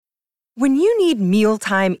When you need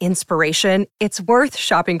mealtime inspiration, it's worth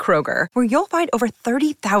shopping Kroger, where you'll find over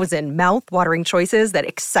 30,000 mouth-watering choices that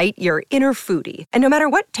excite your inner foodie. And no matter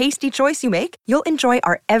what tasty choice you make, you'll enjoy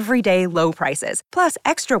our everyday low prices, plus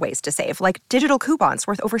extra ways to save, like digital coupons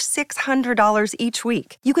worth over $600 each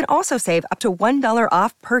week. You can also save up to $1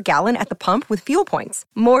 off per gallon at the pump with fuel points.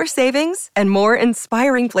 More savings and more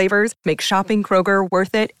inspiring flavors make shopping Kroger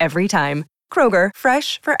worth it every time. Kroger,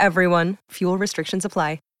 fresh for everyone. Fuel restrictions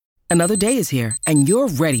apply. Another day is here, and you're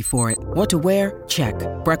ready for it. What to wear? Check.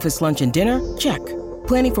 Breakfast, lunch, and dinner? Check.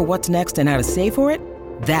 Planning for what's next and how to save for it?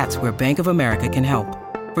 That's where Bank of America can help.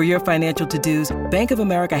 For your financial to-dos, Bank of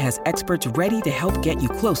America has experts ready to help get you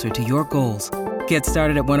closer to your goals. Get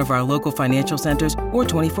started at one of our local financial centers or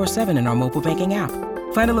 24/7 in our mobile banking app.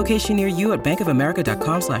 Find a location near you at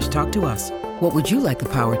bankofamerica.com/talktous. What would you like the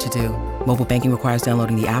power to do? Mobile banking requires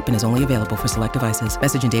downloading the app and is only available for select devices.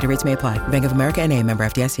 Message and data rates may apply. Bank of America N.A., member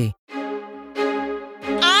FDIC.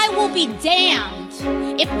 I will be damned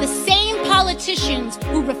if the same politicians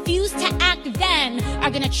who refused to act then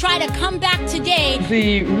are going to try to come back today.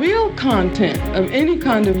 The real content of any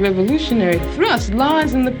kind of revolutionary thrust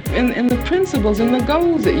lies in the principles and the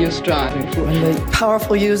goals that you're striving for. When the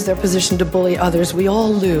powerful use their position to bully others, we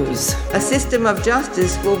all lose. A system of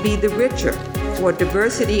justice will be the richer for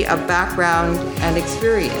diversity of background and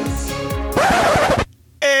experience.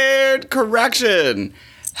 And correction!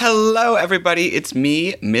 Hello, everybody. It's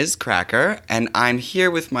me, Ms. Cracker, and I'm here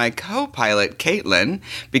with my co-pilot, Caitlin,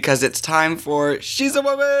 because it's time for She's a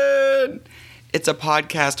Woman! It's a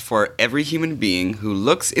podcast for every human being who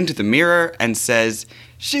looks into the mirror and says,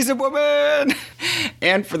 She's a woman!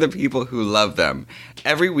 And for the people who love them.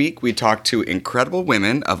 Every week, we talk to incredible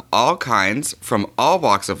women of all kinds from all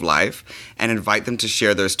walks of life and invite them to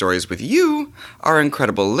share their stories with you, our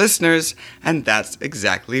incredible listeners, and that's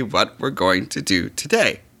exactly what we're going to do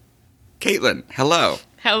today. Caitlin, hello.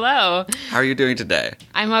 Hello. How are you doing today?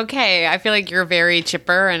 I'm okay. I feel like you're very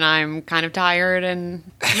chipper and I'm kind of tired and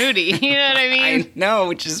moody. You know what I mean? I know,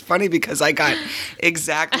 which is funny because I got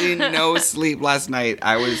exactly no sleep last night.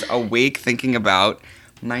 I was awake thinking about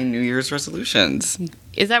my New Year's resolutions.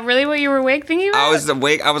 Is that really what you were awake thinking about? I was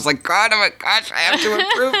awake. I was like, God, oh my gosh, I have to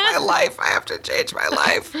improve my life. I have to change my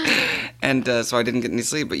life. And so I didn't get any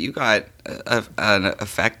sleep, but you got an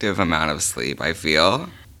effective amount of sleep, I feel.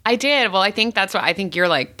 I did. Well, I think that's what I think you're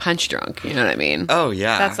like punch drunk. You know what I mean? Oh,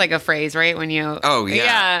 yeah. That's like a phrase, right? When you. Oh,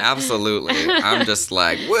 yeah. Absolutely. I'm just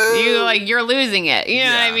like, woo. You're losing it. You know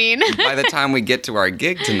what I mean? By the time we get to our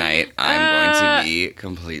gig tonight, I'm going to be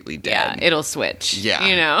completely dead. Yeah, it'll switch. Yeah.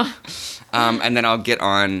 You know? And then I'll get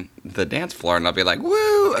on the dance floor and I'll be like,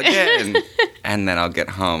 woo, again. And then I'll get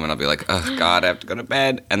home and I'll be like, oh, God, I have to go to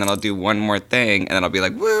bed. And then I'll do one more thing and then I'll be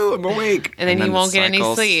like, woo, I'm awake. And then you won't get any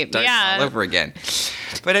sleep. Yeah. All over again.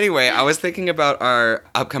 But anyway, I was thinking about our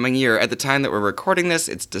upcoming year. At the time that we're recording this,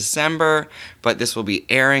 it's December, but this will be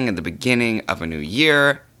airing at the beginning of a new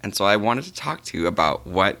year. And so I wanted to talk to you about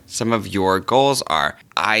what some of your goals are.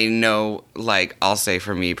 I know, like, I'll say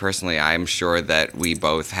for me personally, I'm sure that we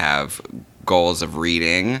both have goals of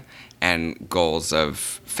reading and goals of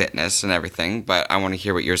fitness and everything, but I want to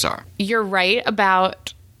hear what yours are. You're right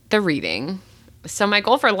about the reading. So my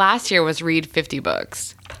goal for last year was read 50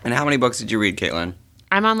 books. And how many books did you read, Caitlin?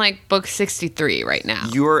 I'm on like book 63 right now.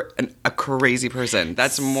 You're a crazy person.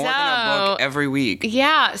 That's more than a book every week.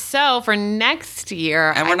 Yeah. So for next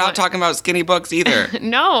year... And we're not talking about skinny books either.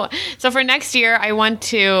 No. So for next year, I want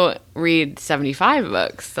to read 75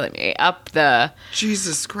 books. So let me up the...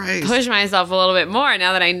 Jesus Christ. Push myself a little bit more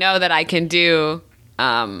now that I know that I can do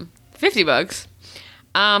 50 books.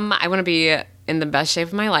 I want to be in the best shape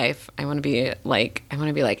of my life. I want to be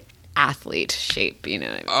like athlete shape, you know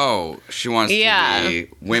what I mean? Oh, she wants to be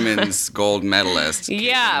women's gold medalist.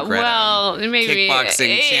 Yeah, well, maybe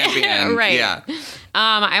kickboxing champion. Right. Yeah.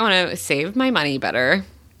 I want to save my money better.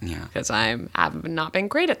 Yeah. Because I've not been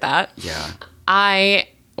great at that. Yeah. I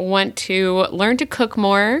want to learn to cook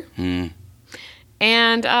more.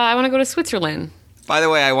 And I want to go to Switzerland. By the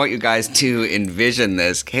way, I want you guys to envision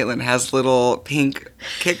this. Caitlin has little pink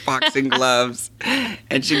kickboxing gloves,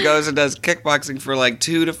 and she goes and does kickboxing for like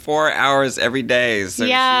 2 to 4 hours every day. So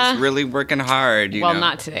she's really working hard. You know.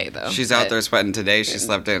 Not today, though. She's out there sweating today. She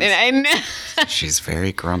slept in. She's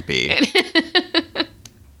very grumpy.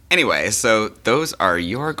 Anyway, so those are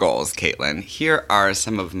your goals, Caitlin. Here are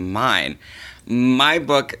some of mine. My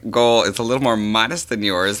book goal is a little more modest than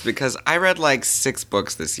yours because I read like 6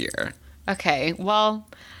 books this year. Okay, well,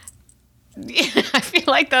 I feel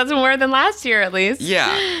like that's more than last year at least.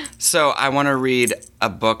 Yeah, so I want to read a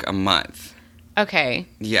book a month. Okay.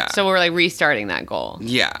 Yeah. So we're like restarting that goal.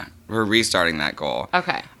 Yeah, we're restarting that goal.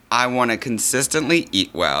 Okay. I want to consistently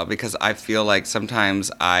eat well because I feel like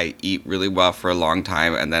sometimes I eat really well for a long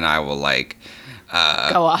time and then I will like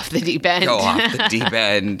go off the deep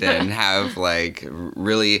end. And have like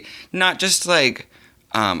really not just like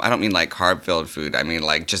I don't mean like carb-filled food. I mean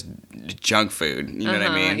like just junk food. You know what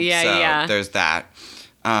I mean? Yeah, so yeah. There's that.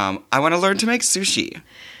 I want to learn to make sushi.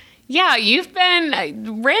 Yeah, you've been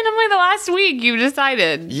randomly the last week you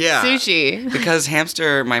decided sushi. Because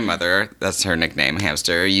Hamster, my mother, that's her nickname,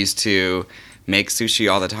 Hamster, used to make sushi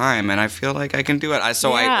all the time, and I feel like I can do it.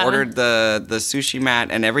 I ordered the sushi mat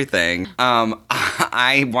and everything.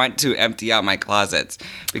 I want to empty out my closets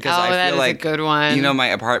because I feel like a good one. You know, my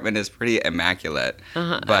apartment is pretty immaculate.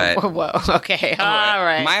 But whoa, okay, all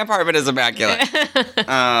right. My apartment is immaculate.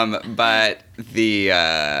 But the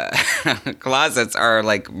closets are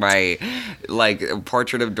like my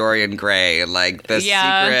portrait of Dorian Gray, like the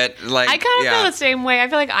secret. Like I kind of feel the same way. I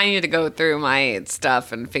feel like I need to go through my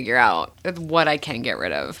stuff and figure out what I can get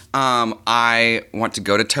rid of. I want to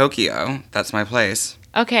go to Tokyo. That's my place.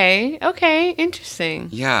 Okay, interesting.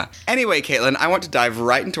 Yeah. Anyway, Caitlin, I want to dive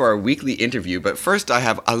right into our weekly interview, but first I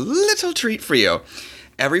have a little treat for you.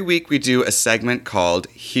 Every week we do a segment called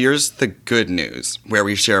Here's the Good News, where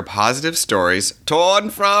we share positive stories torn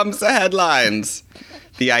from the headlines.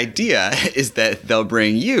 The idea is that they'll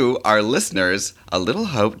bring you, our listeners, a little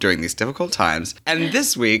hope during these difficult times. And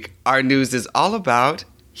this week, our news is all about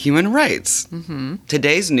human rights. Mm-hmm.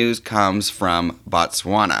 Today's news comes from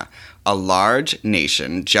Botswana, a large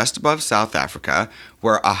nation just above South Africa,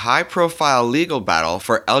 where a high-profile legal battle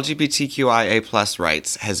for LGBTQIA+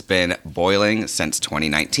 rights has been boiling since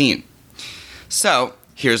 2019. So,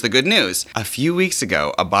 here's the good news. A few weeks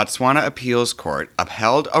ago, a Botswana appeals court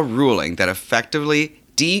upheld a ruling that effectively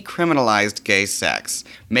decriminalized gay sex,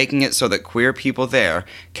 making it so that queer people there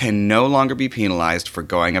can no longer be penalized for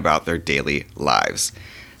going about their daily lives.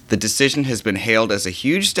 The decision has been hailed as a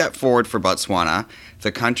huge step forward for Botswana.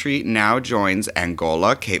 The country now joins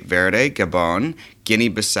Angola, Cape Verde, Gabon,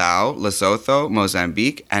 Guinea-Bissau, Lesotho,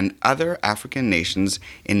 Mozambique, and other African nations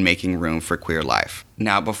in making room for queer life.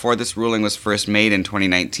 Now, before this ruling was first made in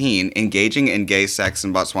 2019, engaging in gay sex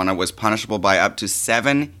in Botswana was punishable by up to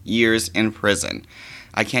 7 years in prison.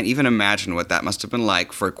 I can't even imagine what that must have been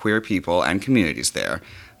like for queer people and communities there.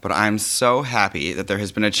 But I'm so happy that there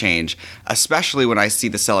has been a change, especially when I see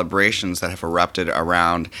the celebrations that have erupted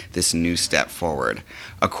around this new step forward.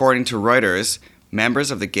 According to Reuters, members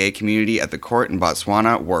of the gay community at the court in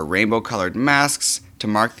Botswana wore rainbow-colored masks to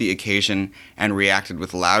mark the occasion and reacted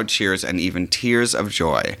with loud cheers and even tears of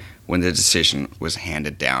joy when the decision was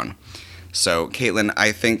handed down. So, Caitlin,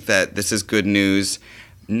 I think that this is good news,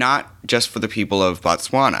 not just for the people of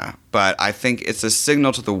Botswana, but I think it's a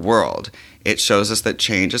signal to the world. It shows us that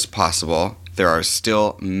change is possible. There are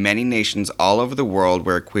still many nations all over the world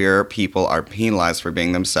where queer people are penalized for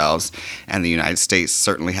being themselves, and the United States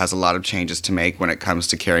certainly has a lot of changes to make when it comes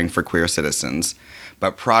to caring for queer citizens.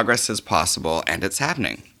 But progress is possible, and it's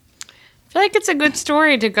happening. I feel like it's a good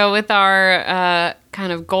story to go with our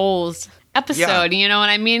kind of goals episode, you know what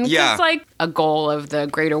I mean? Because like a goal of the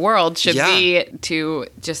greater world should be to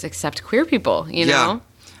just accept queer people, you know?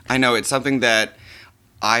 I know, it's something that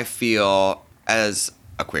I feel as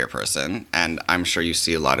a queer person, and I'm sure you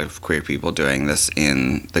see a lot of queer people doing this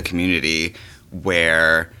in the community,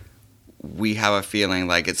 where we have a feeling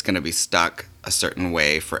like it's going to be stuck a certain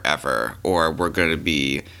way forever, or we're going to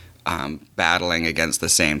be battling against the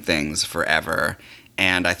same things forever.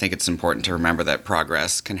 And I think it's important to remember that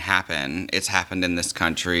progress can happen. It's happened in this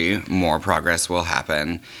country. More progress will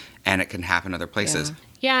happen, and it can happen other places.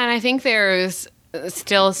 Yeah, and I think there's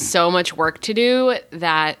still so much work to do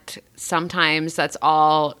that sometimes that's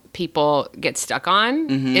all people get stuck on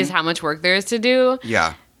is how much work there is to do.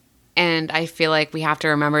 Yeah. And I feel like we have to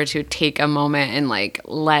remember to take a moment and like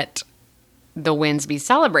let the wins be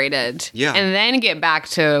celebrated. Yeah. And then get back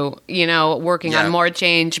to, you know, working on more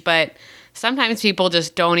change. But sometimes people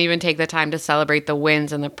just don't even take the time to celebrate the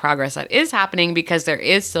wins and the progress that is happening because there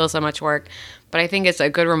is still so much work. But I think it's a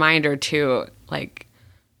good reminder to like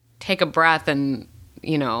take a breath and,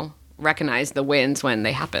 you know, recognize the wins when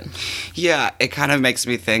they happen. Yeah, it kind of makes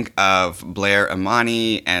me think of Blair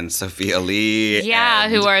Imani and Sophia Lee. Yeah,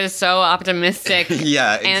 who are so optimistic.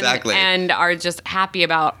 Yeah, exactly. And are just happy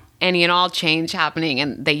about any and all change happening,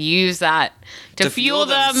 and they use that to fuel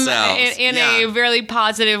them in a really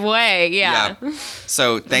positive way. Yeah.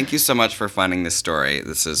 So thank you so much for finding this story.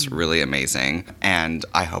 This is really amazing, and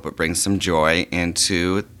I hope it brings some joy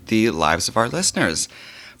into the lives of our listeners.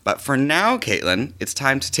 But for now, Caitlin, it's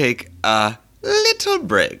time to take a little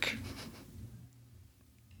break.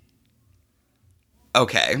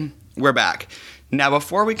 Okay, we're back. Now,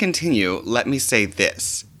 before we continue, let me say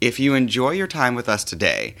this. If you enjoy your time with us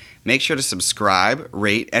today, make sure to subscribe,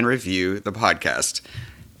 rate, and review the podcast.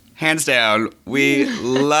 Hands down, we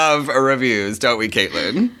love reviews, don't we,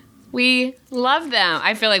 Caitlin? We love them.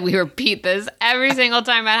 I feel like we repeat this every single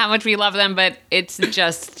time about how much we love them, but it's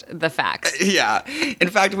just the facts. Yeah. In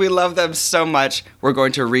fact, we love them so much, we're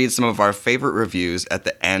going to read some of our favorite reviews at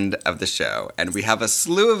the end of the show. And we have a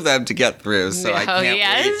slew of them to get through, so I can't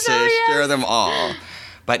wait to share them all.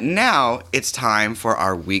 But now it's time for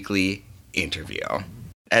our weekly interview.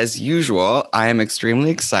 As usual, I am extremely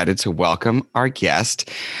excited to welcome our guest.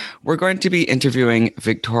 We're going to be interviewing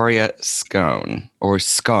Victoria Scone, or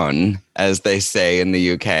Scone, as they say in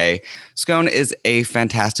the UK. Scone is a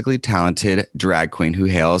fantastically talented drag queen who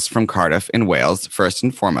hails from Cardiff in Wales, first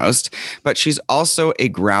and foremost. But she's also a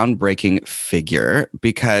groundbreaking figure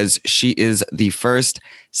because she is the first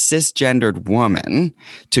cisgendered woman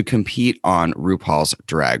to compete on RuPaul's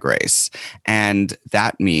Drag Race. And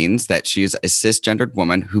that means that she's a cisgendered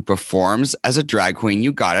woman who performs as a drag queen.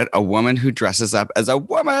 You got it. A woman who dresses up as a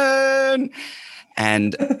woman.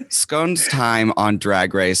 And Scone's time on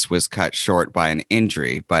Drag Race was cut short by an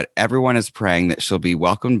injury, but everyone is praying that she'll be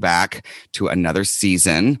welcomed back to another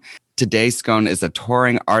season. Today, Scone is a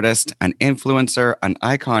touring artist, an influencer, an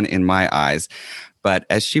icon in my eyes. But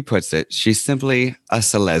as she puts it, she's simply a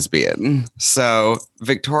celesbian. So,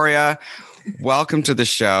 Victoria, welcome to the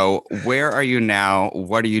show. Where are you now?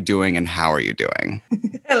 What are you doing? And how are you doing?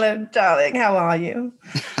 Hello, darling. How are you?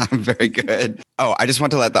 I'm very good. Oh, I just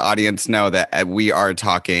want to let the audience know that we are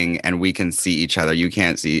talking and we can see each other. You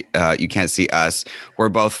can't see us. We're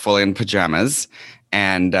both fully in pajamas.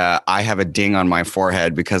 And I have a ding on my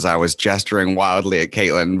forehead because I was gesturing wildly at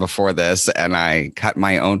Caitlin before this, and I cut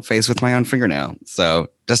my own face with my own fingernail. So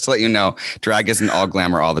just to let you know, drag isn't all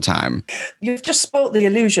glamour all the time. You've just spoilt the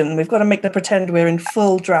illusion. We've got to make them pretend we're in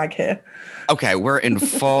full drag here. Okay, we're in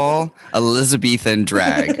full Elizabethan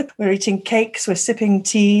drag. We're eating cakes, we're sipping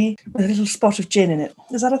tea with a little spot of gin in it.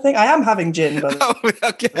 Is that a thing? I am having gin, by the way. Oh,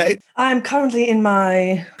 okay. I'm currently in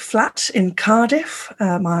my flat in Cardiff,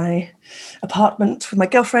 my apartment with my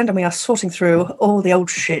girlfriend, and we are sorting through all the old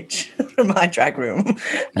shit from my drag room.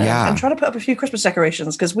 And trying to put up a few Christmas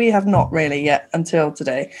decorations because we have not really yet until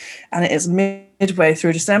today. And it is midway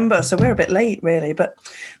through December, so we're a bit late, really. But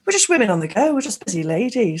we're just women on the go. We're just busy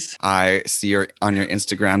ladies. I see on your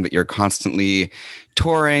Instagram that you're constantly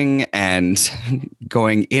touring and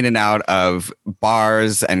going in and out of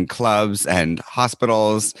bars and clubs and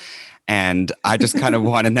hospitals. And I just kind of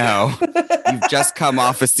want to know, you've just come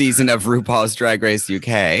off a season of RuPaul's Drag Race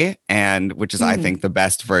UK, and which is, I think, the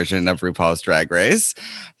best version of RuPaul's Drag Race.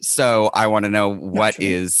 So I want to know what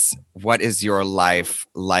is your life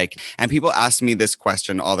like? And people ask me this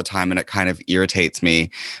question all the time, and it kind of irritates me.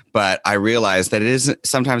 But I realize that it is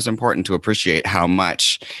sometimes important to appreciate how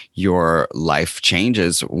much your life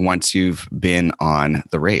changes once you've been on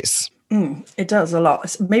the race. It does a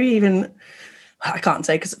lot. Maybe even... I can't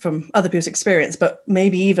say because from other people's experience, but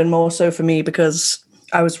maybe even more so for me because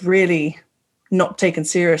I was really not taken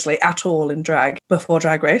seriously at all in drag before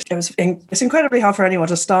Drag Race. It's incredibly hard for anyone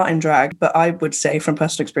to start in drag, but I would say from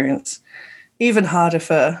personal experience, even harder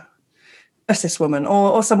for a cis woman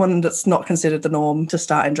or someone that's not considered the norm to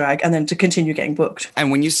start in drag and then to continue getting booked. And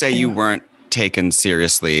when you say you weren't taken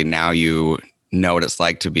seriously, now you know what it's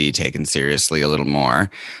like to be taken seriously a little more.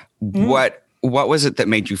 What was it that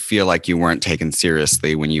made you feel like you weren't taken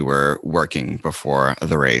seriously when you were working before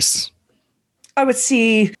the race? I would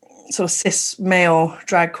see sort of cis male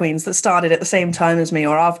drag queens that started at the same time as me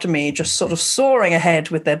or after me, just sort of soaring ahead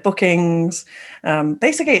with their bookings.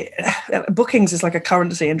 Basically, bookings is like a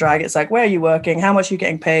currency in drag. It's like, where are you working? How much are you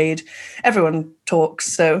getting paid? Everyone talks.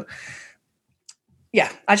 So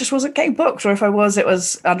yeah, I just wasn't getting booked. Or if I was, it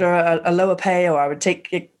was under a lower pay, or I would take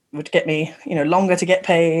it. Would get me, longer to get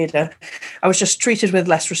paid. I was just treated with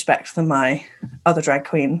less respect than my other drag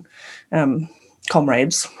queen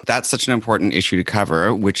comrades. That's such an important issue to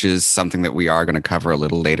cover, which is something that we are going to cover a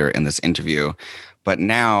little later in this interview. But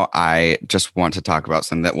now I just want to talk about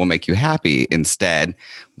something that will make you happy instead.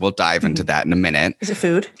 We'll dive into that in a minute. Is it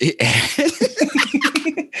food?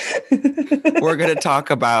 We're going to talk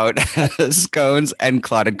about scones and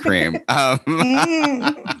clotted cream.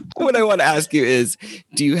 What I want to ask you is,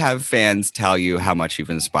 do you have fans tell you how much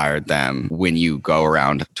you've inspired them when you go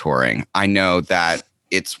around touring? I know that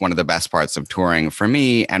it's one of the best parts of touring for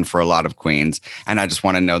me and for a lot of queens. And I just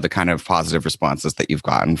want to know the kind of positive responses that you've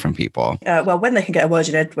gotten from people. Well, when they can get a word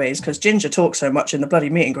in edgeways, because Ginger talks so much in the bloody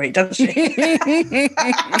meet and greet, doesn't she?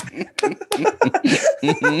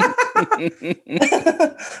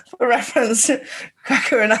 For reference,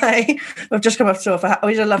 Cracker and I have just come off tour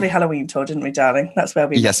we did a lovely Halloween tour, didn't we, darling? That's where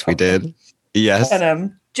we Yes, we did. Yes.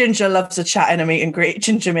 And Ginger loves a chat and a meet and greet.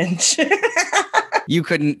 Ginger Minch. You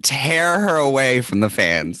couldn't tear her away from the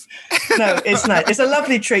fans. No, it's nice. It's a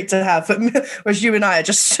lovely treat to have. Whereas you and I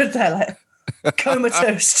just stood there like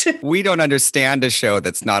comatose. We don't understand a show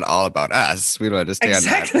that's not all about us. We don't understand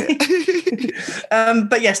exactly. that.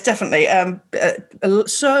 But yes, definitely.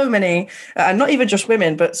 So many, not even just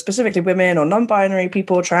women, but specifically women or non-binary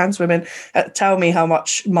people, trans women, tell me how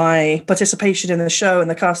much my participation in the show and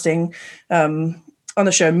the casting on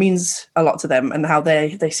the show means a lot to them, and how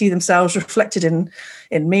they see themselves reflected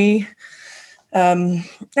in me. And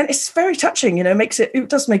it's very touching, it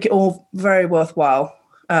does make it all very worthwhile.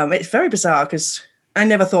 It's very bizarre because I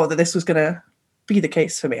never thought that this was going to be the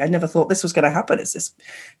case for me. I never thought this was going to happen. It's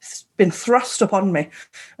been thrust upon me.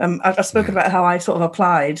 I've spoken about how I sort of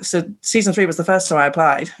applied. So season 3 was the first time I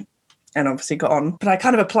applied and obviously got on. But I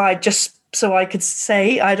kind of applied just so I could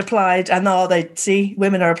say I'd applied, and they see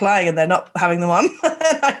women are applying and they're not having them on.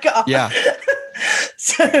 I got on. Yeah.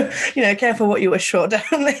 So, careful what you wish for,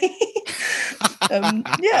 definitely.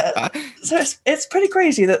 So it's pretty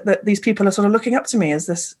crazy that these people are sort of looking up to me as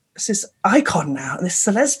this icon now, this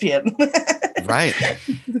lesbian. Right.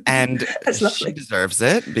 And she deserves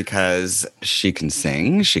it because she can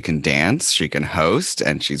sing, she can dance, she can host,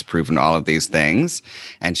 and she's proven all of these things,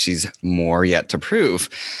 and she's more yet to prove.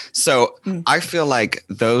 So I feel like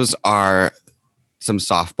those are some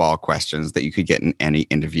softball questions that you could get in any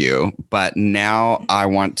interview. But now I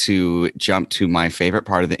want to jump to my favorite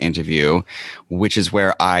part of the interview, which is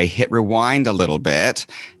where I hit rewind a little bit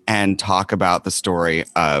and talk about the story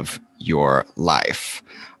of your life.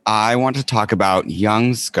 I want to talk about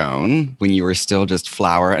young Scone when you were still just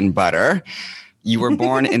flour and butter. You were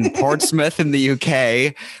born in Portsmouth in the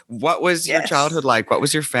UK. What was your childhood like? What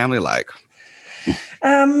was your family like?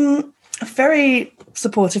 Very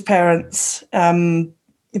supportive parents. But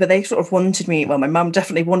they sort of wanted me, my mum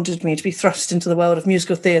definitely wanted me to be thrust into the world of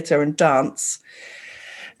musical theatre and dance.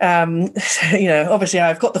 Obviously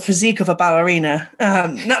I've got the physique of a ballerina,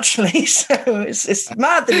 naturally, so it's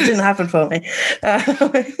mad that it didn't happen for me.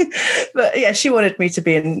 But yeah, she wanted me to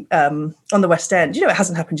be in on the West End. It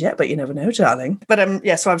hasn't happened yet, but you never know, darling. But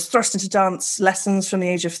so I was thrust into dance lessons from the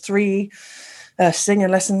age of 3, singing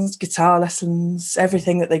lessons, guitar lessons,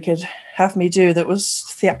 everything that they could have me do that was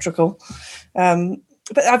theatrical.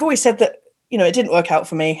 But I've always said that, it didn't work out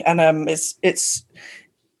for me, and it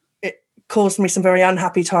caused me some very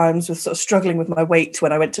unhappy times with sort of struggling with my weight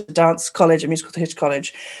when I went to dance college and musical theatre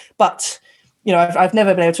college. But, I've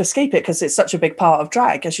never been able to escape it because it's such a big part of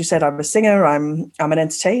drag. As you said, I'm a singer, I'm an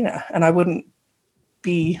entertainer, and I wouldn't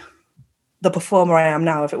be the performer I am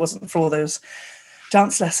now if it wasn't for all those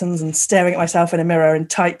dance lessons and staring at myself in a mirror in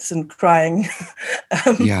tights and crying.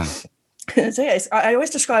 So yeah, I always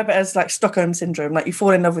describe it as like Stockholm syndrome, like you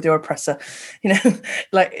fall in love with your oppressor,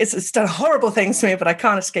 like it's done horrible things to me, but I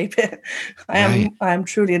can't escape it. I am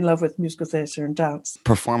truly in love with musical theatre and dance.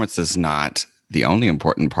 Performance is not the only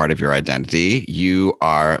important part of your identity. You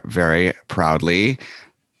are very proudly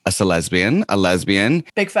a lesbian.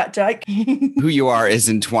 Big fat dyke. Who you are is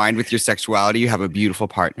entwined with your sexuality. You have a beautiful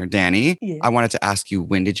partner, Danny. Yeah. I wanted to ask you,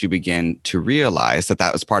 when did you begin to realize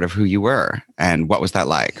that was part of who you were? And what was that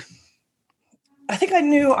like? I think I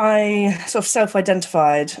knew I sort of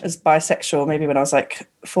self-identified as bisexual maybe when I was like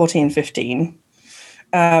 14, 15.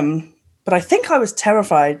 But I think I was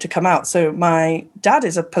terrified to come out. So my dad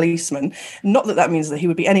is a policeman. Not that means that he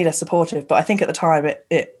would be any less supportive, but I think at the time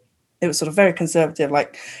it was sort of very conservative.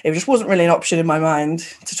 Like it just wasn't really an option in my mind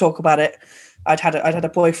to talk about it. I'd had a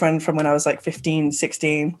boyfriend from when I was like 15,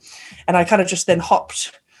 16. And I kind of just then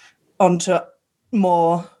hopped onto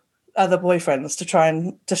more other boyfriends to try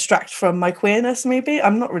and distract from my queerness, maybe.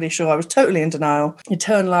 I'm not really sure. I was totally in denial.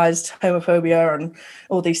 Internalized homophobia and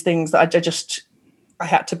all these things that I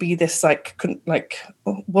had to be this like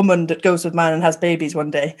woman that goes with man and has babies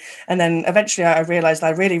one day. And then eventually I realized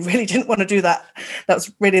I really, really didn't want to do that. That was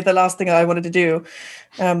really the last thing I wanted to do.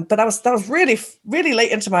 But that was really, really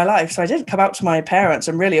late into my life. So I didn't come out to my parents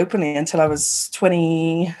and really openly until I was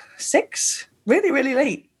 26. Really, really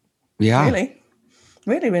late. Yeah. Really.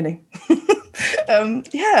 And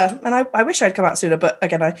I wish I'd come out sooner, but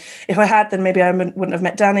again, if I had, then maybe I wouldn't have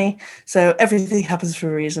met Danny. So everything happens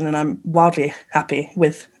for a reason, and I'm wildly happy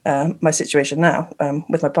with my situation now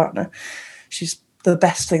with my partner. She's the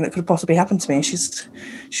best thing that could possibly happen to me.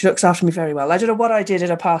 She looks after me very well. I don't know what I did in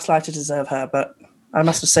a past life to deserve her, but I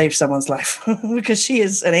must have saved someone's life because she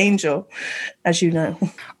is an angel, as you know.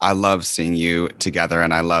 I love seeing you together,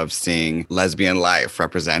 and I love seeing lesbian life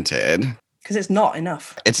represented. Because it's not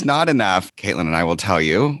enough. It's not enough. Caitlin and I will tell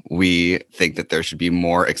you, we think that there should be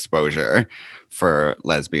more exposure for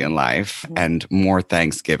lesbian life and more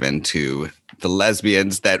thanks given to the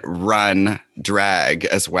lesbians that run drag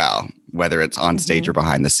as well, whether it's on stage or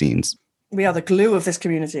behind the scenes. We are the glue of this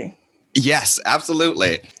community. Yes,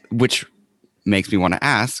 absolutely. Which makes me want to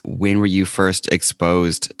ask, when were you first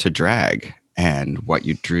exposed to drag and what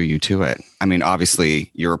drew you to it? I mean,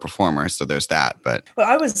 obviously you're a performer, so there's that, but... Well,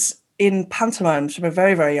 I was in pantomimes from a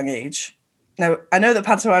very, very young age. Now, I know that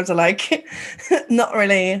pantomimes are like not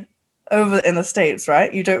really over in the States,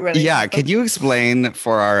 right? You don't really... Yeah, could you explain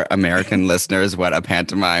for our American listeners what a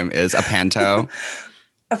pantomime is? A panto?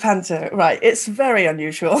 A panto, right. It's very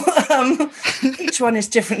unusual. Each one is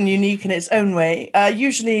different and unique in its own way.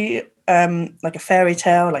 Usually like a fairy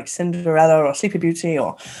tale, like Cinderella or Sleeping Beauty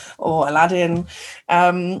or Aladdin.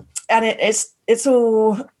 And it's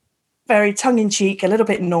all very tongue-in-cheek, a little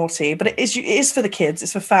bit naughty, but it is for the kids,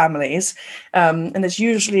 it's for families. And there's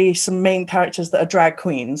usually some main characters that are drag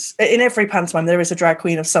queens. In every pantomime, there is a drag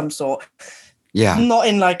queen of some sort. Yeah. Not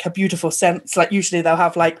in like a beautiful sense. Like usually they'll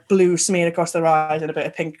have like blue smeared across their eyes and a bit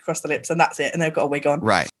of pink across the lips, and that's it. And they've got a wig on.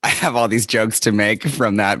 Right. I have all these jokes to make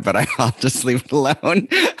from that, but I'll just leave it alone.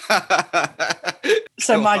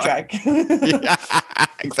 So my drag. Yeah,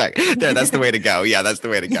 exactly. There, that's the way to go. Yeah, that's the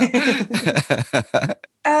way to go.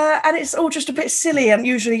 And it's all just a bit silly. And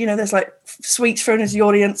usually, there's like sweets thrown into the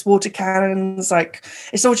audience, water cannons. Like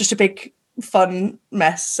it's all just a big fun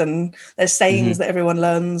mess. And there's sayings that everyone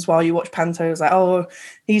learns while you watch pantos, like, oh,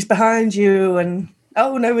 he's behind you, and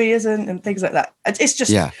oh no, he isn't, and things like that. It's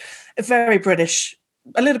just very British,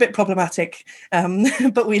 a little bit problematic,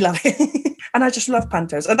 but we love it. And I just love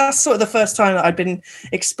pantos. And that's sort of the first time that I'd been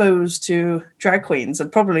exposed to drag queens,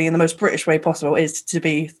 and probably in the most British way possible is to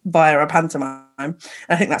be via a pantomime. And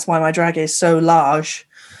I think that's why my drag is so large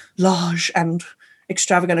and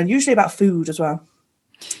extravagant, and usually about food as well.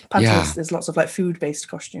 Pantos, there's lots of like food-based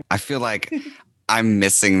costumes. I feel like I'm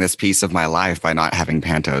missing this piece of my life by not having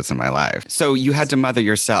pantos in my life. So you had to mother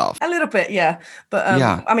yourself. A little bit, yeah. But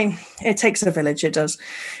I mean, it takes a village, it does.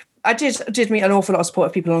 I did meet an awful lot of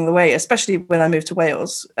supportive people along the way, especially when I moved to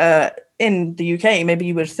Wales. In the UK, maybe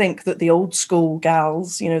you would think that the old school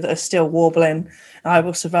gals, that are still warbling, I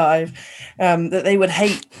will survive, that they would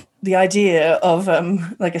hate the idea of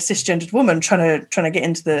like a cisgendered woman trying to get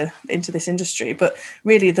into this industry. But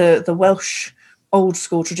really, the Welsh old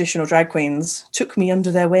school traditional drag queens took me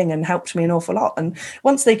under their wing and helped me an awful lot. And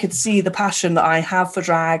once they could see the passion that I have for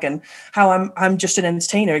drag and how I'm just an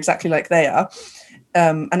entertainer exactly like they are.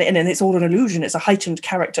 And it's all an illusion. It's a heightened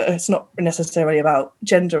character. It's not necessarily about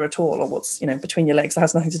gender at all, or what's between your legs. That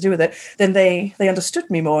has nothing to do with it. Then they understood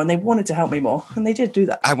me more, and they wanted to help me more, and they did do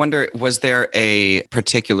that. I wonder, was there a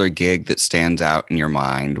particular gig that stands out in your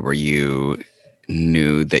mind where you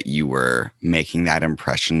knew that you were making that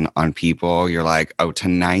impression on people? You're like, oh,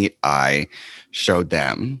 tonight I showed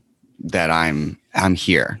them that I'm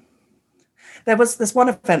here. There was this one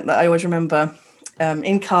event that I always remember.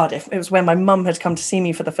 In Cardiff. It was when my mum had come to see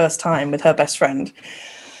me for the first time with her best friend.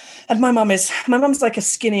 And my mum's like a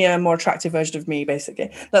skinnier, more attractive version of me,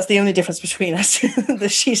 basically. That's the only difference between us.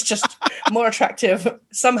 That she's just more attractive,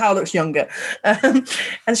 somehow looks younger. And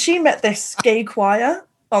she met this gay choir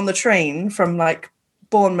on the train from like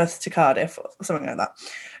Bournemouth to Cardiff or something like that.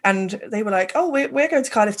 And they were like, oh, we're going to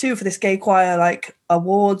Cardiff too for this gay choir like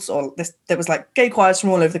awards, or this. There was like gay choirs from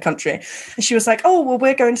all over the country. And she was like, oh, well,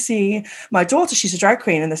 we're going to see my daughter. She's a drag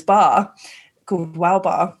queen in this bar called Wow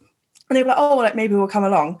Bar. And they were like, oh, like maybe we'll come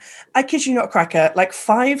along. I kid you not, Cracker, like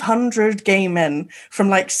 500 gay men from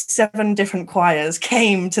like 7 different choirs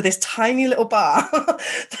came to this tiny little bar.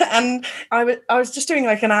 And I was just doing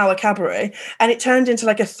like an hour cabaret, and it turned into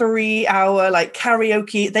like a 3-hour like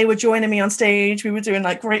karaoke. They were joining me on stage. We were doing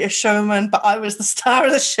like Greatest Showman, but I was the star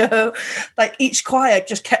of the show. Like each choir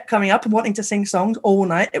just kept coming up and wanting to sing songs all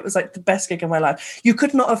night. It was like the best gig of my life. You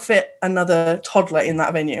could not have fit another toddler in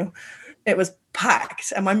that venue. It was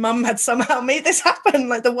packed, and my mum had somehow made this happen.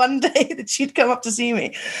 Like the one day that she'd come up to see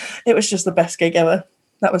me, it was just the best gig ever.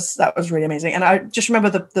 That was really amazing. And I just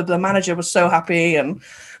remember the manager was so happy, and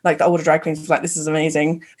like the older drag queens was like, "This is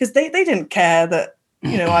amazing," because they didn't care that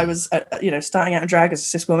I was starting out in drag as a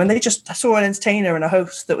cis woman. They just saw an entertainer and a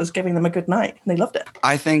host that was giving them a good night, and they loved it.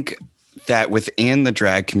 I think that within the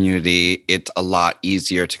drag community, it's a lot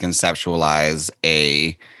easier to conceptualize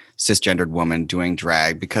a cisgendered woman doing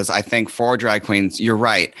drag, because I think for drag queens, you're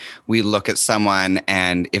right. We look at someone,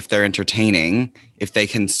 and if they're entertaining, if they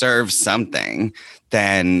can serve something,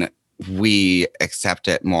 then we accept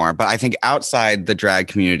it more. But I think outside the drag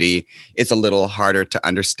community, it's a little harder to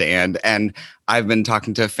understand. And I've been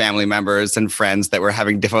talking to family members and friends that were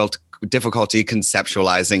having difficulty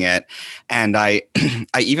conceptualizing it. And I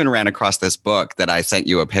even ran across this book that I sent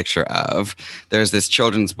you a picture of. There's this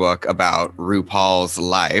children's book about RuPaul's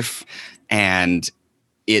life, and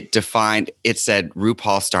it said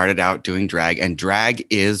RuPaul started out doing drag, and drag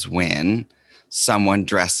is when someone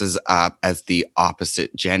dresses up as the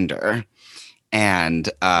opposite gender. And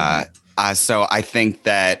so I think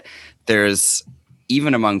that there's,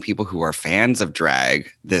 even among people who are fans of drag,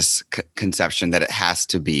 this conception that it has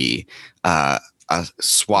to be a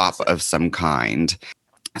swap of some kind.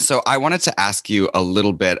 So I wanted to ask you a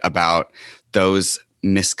little bit about those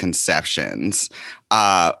misconceptions.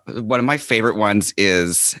 One of my favorite ones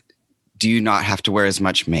is, do you not have to wear as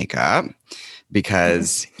much makeup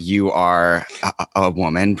because you are a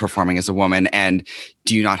woman performing as a woman? And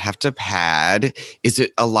do you not have to pad? Is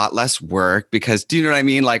it a lot less work? Because, do you know what I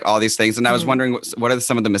mean? Like all these things. And I was wondering, what are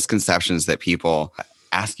some of the misconceptions that people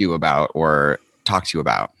ask you about or talk to you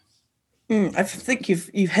about? I think you've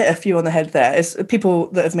hit a few on the head there. It's people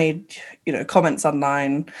that have made, comments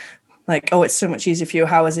online like, oh, it's so much easier for you.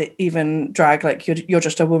 How is it even drag? Like you're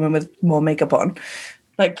just a woman with more makeup on.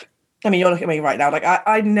 Like, I mean, you're looking at me right now. Like,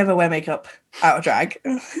 I never wear makeup out of drag,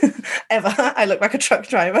 ever. I look like a truck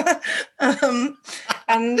driver.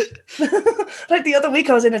 And like the other week,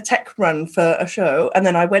 I was in a tech run for a show, and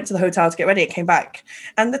then I went to the hotel to get ready and came back.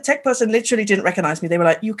 And the tech person literally didn't recognize me. They were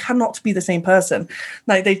like, you cannot be the same person.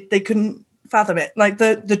 Like, they couldn't fathom it. Like,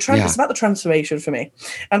 it's about the transformation for me.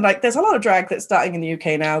 And like, there's a lot of drag that's starting in the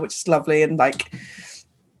UK now, which is lovely. And like,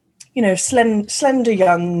 slender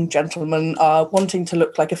young gentlemen are wanting to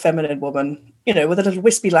look like a feminine woman, with a little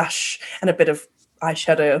wispy lash and a bit of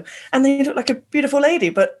eyeshadow, and they look like a beautiful lady.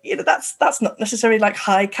 But that's not necessarily like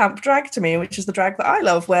high camp drag to me, which is the drag that I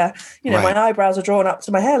love, where right. My eyebrows are drawn up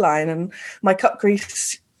to my hairline and my cut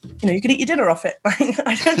crease. You can eat your dinner off it.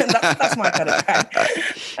 I don't know. That's my kind of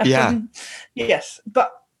drag. Yes,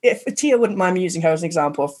 but if Tia wouldn't mind me using her as an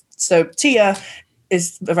example. So Tia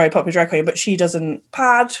is a very popular drag queen, but she doesn't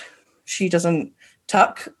pad. She doesn't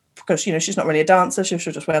tuck because, she's not really a dancer. She'll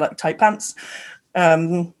just wear like tight pants.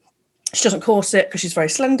 She doesn't corset because she's very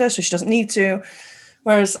slender, so she doesn't need to.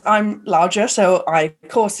 Whereas I'm larger, so I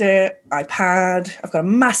corset, I pad. I've got a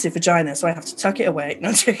massive vagina, so I have to tuck it away.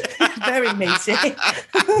 No, very meaty.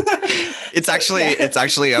 It's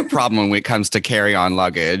actually a problem when it comes to carry-on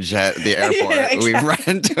luggage at the airport. Yeah, exactly. We've run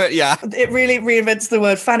into it. Yeah, it really reinvents the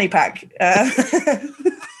word fanny pack.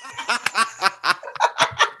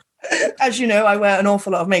 As you know, I wear an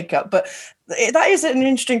awful lot of makeup, but that is an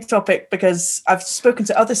interesting topic because I've spoken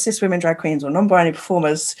to other cis women drag queens or non-binary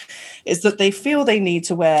performers, is that they feel they need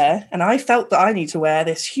to wear, and I felt that I need to wear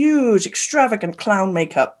this huge, extravagant clown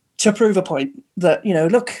makeup to prove a point that,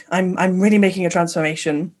 look, I'm really making a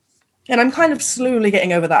transformation. And I'm kind of slowly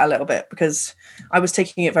getting over that a little bit because I was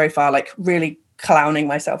taking it very far, like really clowning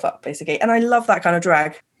myself up, basically. And I love that kind of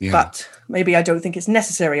drag, but maybe I don't think it's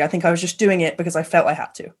necessary. I think I was just doing it because I felt I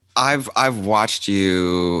had to. I've watched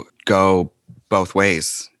you go both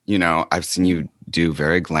ways. I've seen you do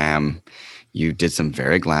very glam. You did some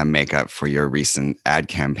very glam makeup for your recent ad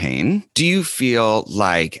campaign. Do you feel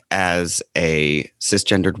like, as a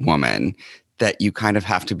cisgendered woman, that you kind of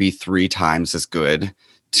have to be 3 times as good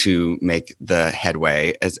to make the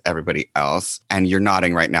headway as everybody else? And you're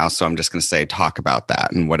nodding right now, so I'm just going to say, talk about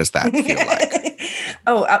that. And what does that feel like?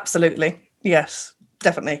 Oh, absolutely. Yes,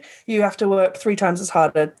 definitely. You have to work 3 times as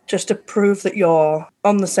harder just to prove that you're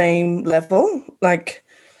on the same level. Like,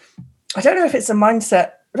 I don't know if it's a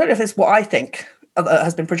mindset. I don't know if it's what I think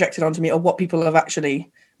has been projected onto me or what people have actually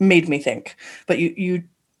made me think. But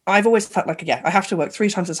I've always felt like, I have to work 3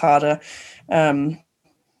 times as harder. I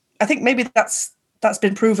think maybe that's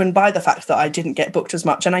been proven by the fact that I didn't get booked as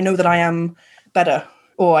much. And I know that I am better,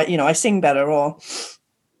 or, I sing better, or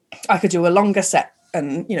I could do a longer set.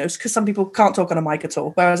 And, because some people can't talk on a mic at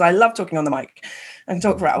all, whereas I love talking on the mic. I can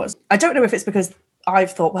talk for hours. I don't know if it's because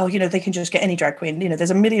I've thought, well, they can just get any drag queen.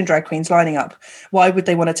 There's a million drag queens lining up. Why would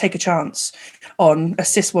they want to take a chance on a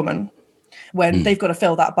cis woman when they've got to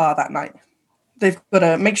fill that bar that night? They've got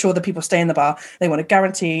to make sure that people stay in the bar. They want to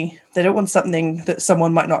guarantee. They don't want something that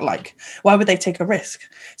someone might not like. Why would they take a risk?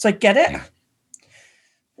 So I get it.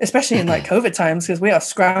 Especially in like COVID times, because we are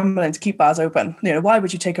scrambling to keep bars open. Why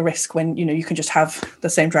would you take a risk when, you can just have the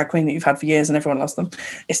same drag queen that you've had for years and everyone loves them?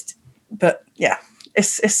 It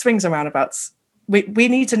swings and roundabouts. we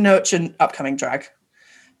need to nurture upcoming drag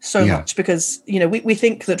so much, because, you know, we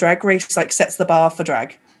think that Drag Race like sets the bar for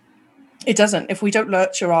drag. It doesn't. If we don't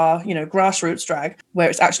nurture our, you know, grassroots drag, where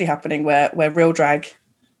it's actually happening, where real drag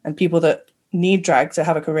and people that need drag to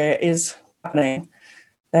have a career is happening,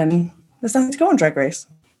 then there's nothing to go on Drag Race.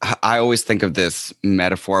 I always think of this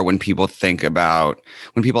metaphor when people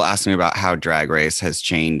ask me about how Drag Race has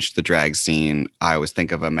changed the drag scene. I always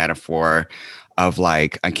think of a metaphor of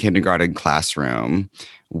like a kindergarten classroom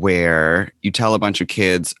where you tell a bunch of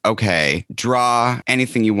kids, okay, draw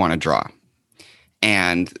anything you want to draw.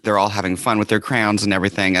 And they're all having fun with their crayons and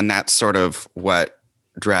everything. And that's sort of what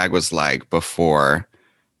drag was like before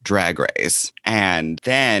Drag Race. And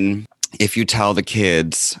then if you tell the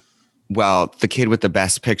kids, well, the kid with the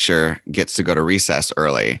best picture gets to go to recess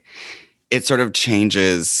early, it sort of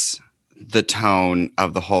changes the tone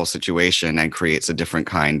of the whole situation and creates a different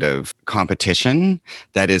kind of competition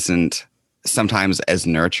that isn't sometimes as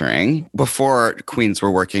nurturing. Before, queens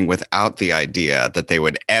were working without the idea that they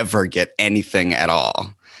would ever get anything at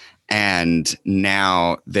all. And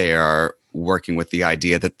now they are working with the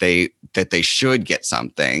idea that they should get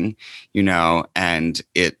something, you know, and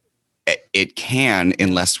it can,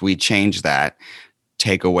 unless we change that,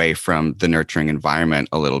 take away from the nurturing environment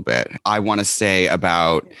a little bit. I want to say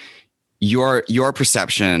about your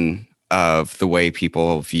perception of the way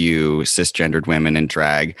people view cisgendered women in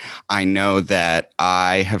drag. I know that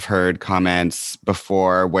I have heard comments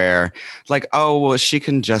before where like, oh, well, she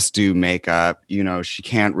can just do makeup, you know, she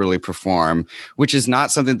can't really perform, which is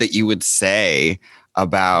not something that you would say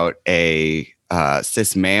about a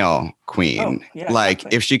cis male queen. Like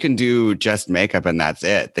exactly. If she can do just makeup and that's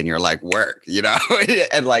it, then you're like, work, you know,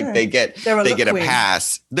 and like they get a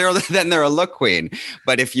pass. They're a look queen.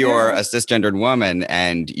 But if you're a cisgendered woman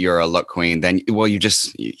and you're a look queen, then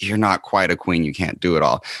you're not quite a queen. You can't do it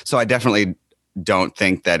all. So I definitely don't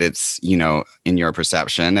think that it's, you know, in your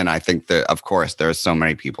perception. And I think that, of course, there are so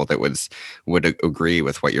many people that would agree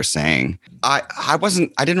with what you're saying. I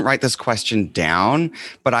didn't write this question down,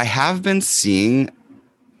 but I have been seeing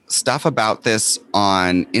stuff about this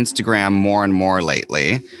on Instagram more and more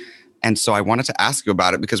lately. And so I wanted to ask you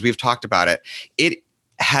about it because we've talked about it. It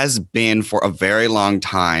has been for a very long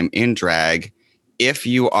time in drag, if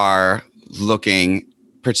you are looking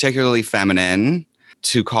particularly feminine,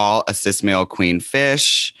 to call a cis male queen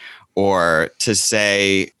fish, or to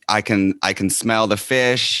say I can smell the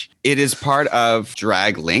fish. It is part of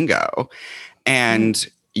drag lingo, and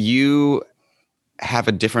you have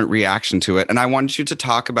a different reaction to it. And I want you to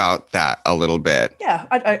talk about that a little bit. Yeah,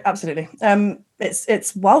 I absolutely.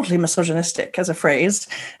 It's wildly misogynistic as a phrase,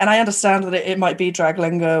 and I understand that it might be drag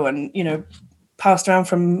lingo and, you know, passed around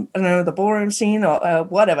from, I don't know, the ballroom scene or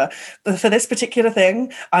whatever. But for this particular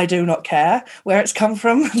thing, I do not care where it's come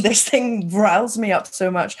from. This thing riles me up so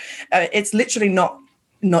much. It's literally not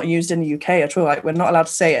used in the UK at all. Like, we're not allowed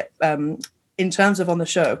to say it in terms of on the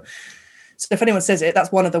show. So if anyone says it,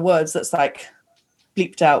 that's one of the words that's like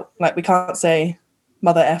bleeped out. Like, we can't say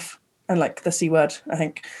mother F and like the C word. I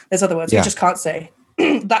think there's other words we just can't say.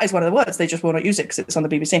 That is one of the words. They just will not use it because it's on the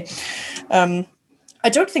BBC. I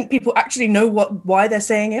don't think people actually know why they're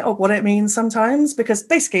saying it or what it means sometimes, because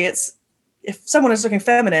basically it's, if someone is looking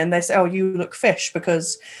feminine, they say, oh, you look fish,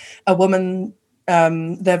 because a woman,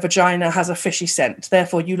 their vagina has a fishy scent.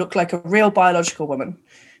 Therefore, you look like a real biological woman.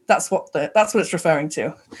 That's what it's referring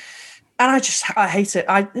to. And I hate it.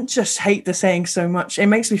 I just hate the saying so much. It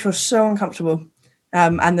makes me feel so uncomfortable.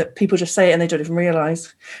 And that people just say it and they don't even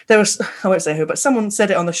realize. I won't say who, but someone said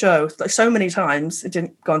it on the show like so many times, it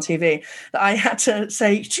didn't go on TV, that I had to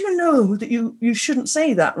say, do you know that you shouldn't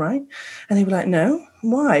say that, right? And they were like, no,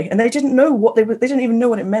 why? And they didn't know they didn't even know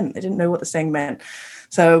what it meant. They didn't know what the saying meant.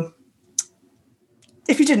 So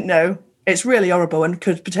if you didn't know, it's really horrible and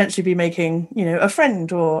could potentially be making, you know, a friend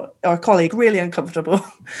or a colleague really uncomfortable.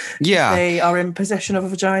 Yeah. If they are in possession of a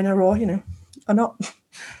vagina or, you know, are not.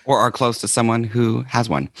 Or are close to someone who has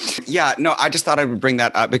one. Yeah, no, I just thought I would bring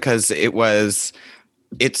that up because it's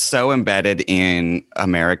so embedded in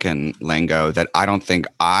American lingo that I don't think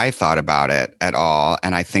I thought about it at all.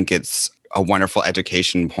 And I think it's a wonderful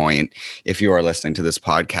education point if you are listening to this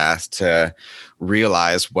podcast to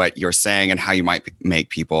realize what you're saying and how you might make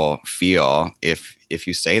people feel if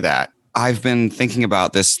you say that. I've been thinking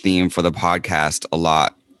about this theme for the podcast a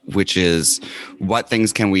lot, which is what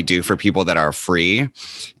things can we do for people that are free?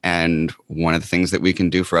 And one of the things that we can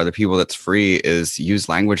do for other people that's free is use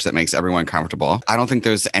language that makes everyone comfortable. I don't think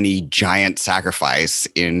there's any giant sacrifice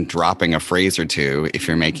in dropping a phrase or two if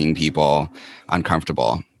you're making people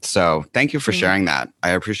uncomfortable. So thank you for sharing that. I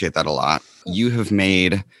appreciate that a lot. You have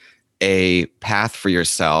made a path for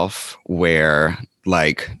yourself where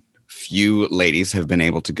like few ladies have been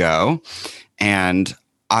able to go. And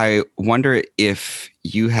I wonder if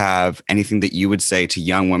you have anything that you would say to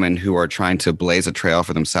young women who are trying to blaze a trail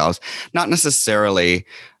for themselves, not necessarily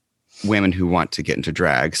women who want to get into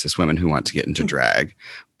drag, cis women who want to get into drag,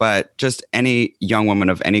 but just any young woman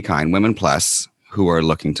of any kind, women plus, who are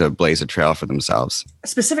looking to blaze a trail for themselves.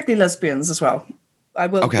 Specifically lesbians as well. I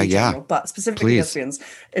will okay, general, but specifically lesbians,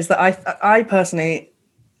 is that I personally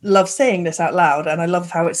love saying this out loud, and I love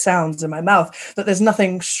how it sounds in my mouth, that there's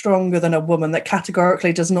nothing stronger than a woman that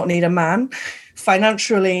categorically does not need a man,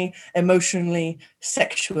 financially, emotionally,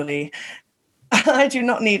 sexually. I do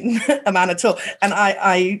not need a man at all. And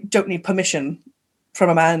I don't need permission from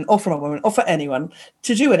a man or from a woman or for anyone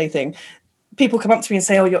to do anything. People come up to me and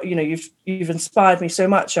say, "Oh, you've inspired me so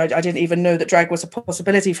much. I didn't even know that drag was a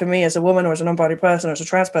possibility for me as a woman or as a non-binary person or as a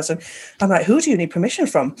trans person." I'm like, who do you need permission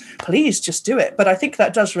from? Please just do it. But I think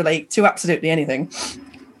that does relate to absolutely anything.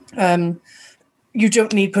 You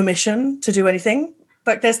don't need permission to do anything.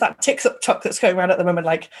 Like there's that TikTok that's going around at the moment,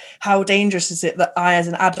 like, how dangerous is it that I, as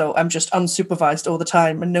an adult, am just unsupervised all the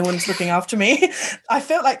time and no one's looking after me? I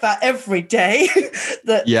feel like that every day,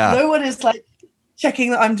 that no one is like checking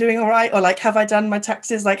that I'm doing all right, or like, have I done my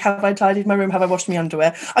taxes? Like, have I tidied my room? Have I washed my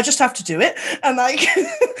underwear? I just have to do it. And like,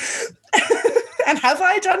 and have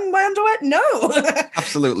I done my underwear? No.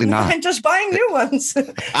 Absolutely not. I'm just buying new ones.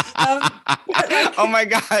 Oh my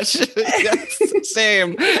gosh. Yes,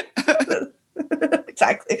 same.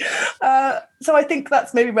 Exactly. So I think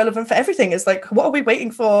that's maybe relevant for everything. It's like, what are we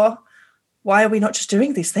waiting for? Why are we not just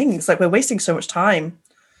doing these things? Like, we're wasting so much time.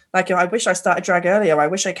 Like, I wish I started drag earlier. I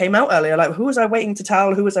wish I came out earlier. Like, who was I waiting to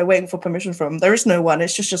tell? Who was I waiting for permission from? There is no one.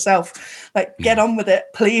 It's just yourself. Like, get on with it,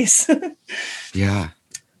 please. Yeah,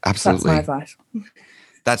 absolutely. That's my advice.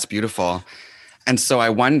 That's beautiful. And so I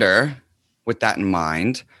wonder, with that in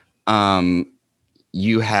mind,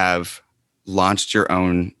 you have launched your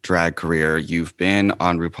own drag career. You've been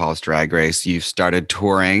on RuPaul's Drag Race. You've started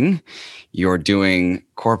touring. You're doing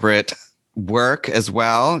corporate work as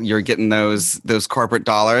well. You're getting those corporate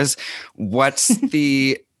dollars. What's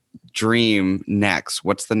the dream next?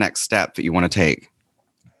 What's the next step that you want to take?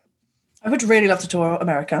 I would really love to tour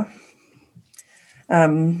America.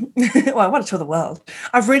 Well, I want to tour the world.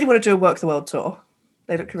 I really want to do a Work the World tour.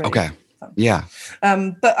 They look really okay. fun. Yeah.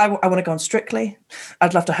 But I want to go on Strictly.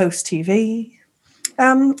 I'd love to host TV.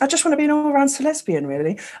 I just want to be an all-around lesbian,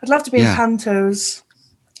 really. I'd love to be in Pantos.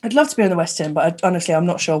 I'd love to be in the West End, but honestly, I'm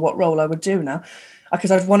not sure what role I would do now, because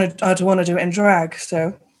I'd want to do it in drag.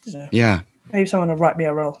 So maybe someone will write me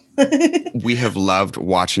a role. We have loved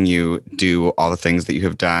watching you do all the things that you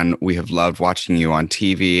have done. We have loved watching you on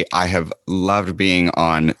TV. I have loved being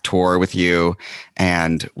on tour with you,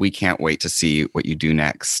 and we can't wait to see what you do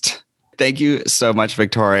next. Thank you so much,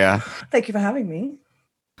 Victoria. Thank you for having me.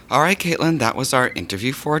 All right, Caitlin, that was our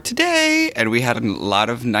interview for today. And we had a lot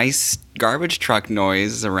of nice garbage truck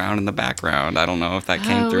noise around in the background. I don't know if that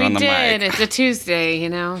came through on the mic. It's a Tuesday,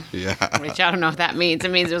 Yeah. Which I don't know if that means.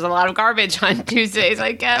 It means there's a lot of garbage on Tuesdays,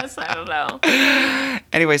 I guess. I don't know.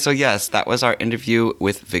 Anyway, so yes, that was our interview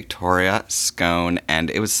with Victoria Scone. And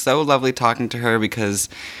it was so lovely talking to her because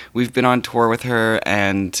we've been on tour with her,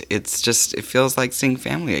 and it feels like seeing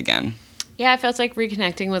family again. Yeah, it feels like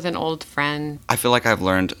reconnecting with an old friend. I feel like I've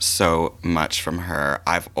learned so much from her.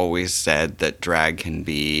 I've always said that drag can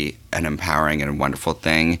be an empowering and wonderful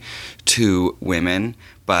thing to women,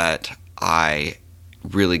 but I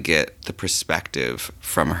really get the perspective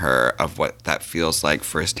from her of what that feels like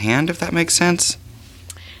firsthand, if that makes sense.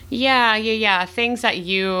 Yeah. Things that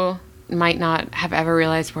you might not have ever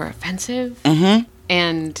realized were offensive. Mm-hmm.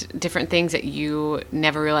 And different things that you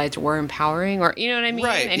never realized were empowering, or you know what I mean?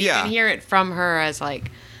 Right, and you can hear it from her as like,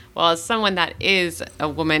 well, as someone that is a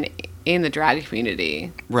woman in the drag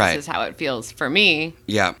community, right. This is how it feels for me.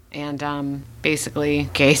 Yeah. And basically,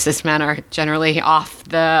 gay cis men are generally off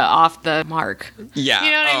the mark. Yeah.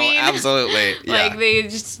 You know what I mean? Absolutely. Like they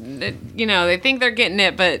just, they think they're getting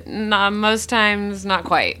it, but most times not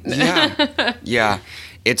quite. Yeah.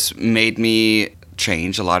 It's made me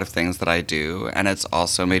change a lot of things that I do, and it's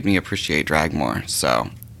also made me appreciate drag more. So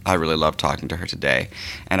I really love talking to her today,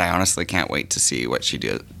 and I honestly can't wait to see what she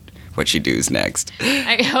does next.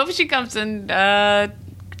 I hope she comes and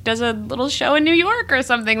does a little show in New York or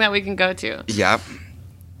something that we can go to. Yep.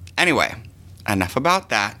 Anyway, enough about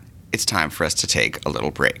that. It's time for us to take a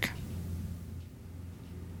little break.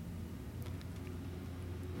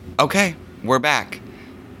 Okay, we're back.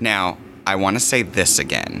 Now, I want to say this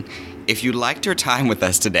again. If you liked your time with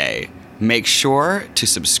us today, Make sure to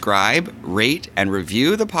subscribe, rate, and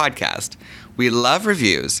review the podcast. We love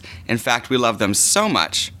reviews. In fact, we love them so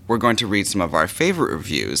much, we're going to read some of our favorite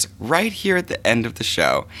reviews right here at the end of the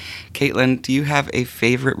show. Caitlin, do you have a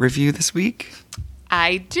favorite review this week?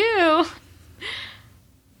 I do.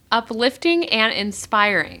 Uplifting and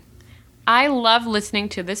inspiring. I love listening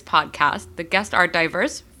to this podcast. The guests are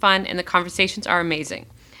diverse, fun, and the conversations are amazing.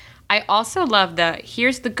 I also love the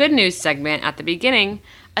Here's the Good News segment at the beginning,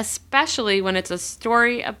 especially when it's a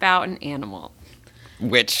story about an animal.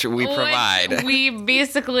 Which we provide. We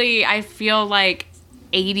basically, I feel like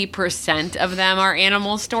 80% of them are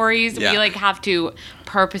animal stories. Yeah. We have to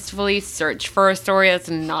purposefully search for a story that's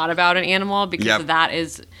not about an animal because that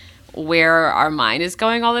is where our mind is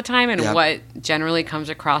going all the time, and what generally comes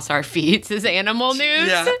across our feeds is animal news.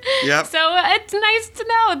 Yeah. So it's nice to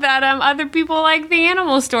know that other people like the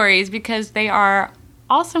animal stories because they are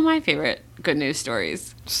also my favorite good news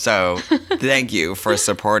stories. So thank you for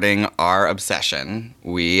supporting our obsession.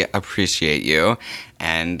 We appreciate you.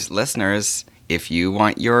 And listeners, if you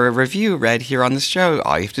want your review read here on the show,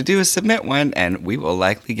 all you have to do is submit one, and we will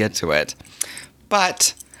likely get to it.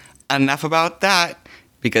 But enough about that.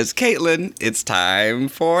 Because, Caitlin, it's time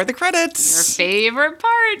for the credits. Your favorite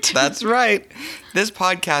part. That's right. This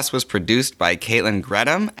podcast was produced by Caitlin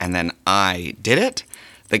Gretham, and then I did it.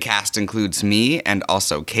 The cast includes me and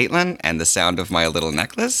also Caitlin and the sound of my little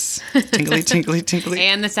necklace. Tinkly, tinkly, tinkly.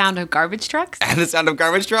 And the sound of garbage trucks. And the sound of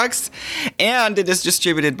garbage trucks. And it is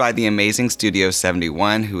distributed by the amazing Studio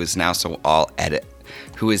 71, who is now so... How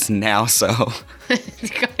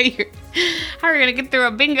are we going to get through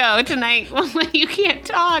a bingo tonight when you can't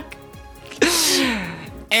talk?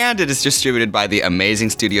 And it is distributed by the amazing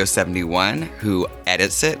Studio 71, who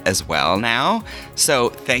edits it as well now. So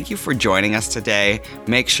thank you for joining us today.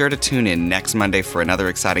 Make sure to tune in next Monday for another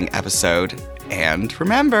exciting episode. And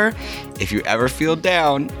remember, if you ever feel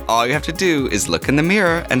down, all you have to do is look in the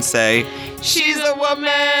mirror and say, "She's a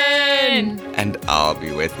woman!" And I'll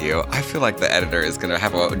be with you. I feel like the editor is going to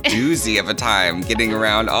have a doozy of a time getting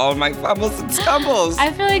around all my fumbles and stumbles.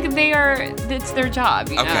 I feel like it's their job,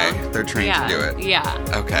 you know? Okay, they're trained to do it. Yeah.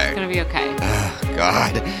 Okay. It's going to be okay. Oh,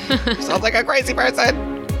 God. Sounds like a crazy person.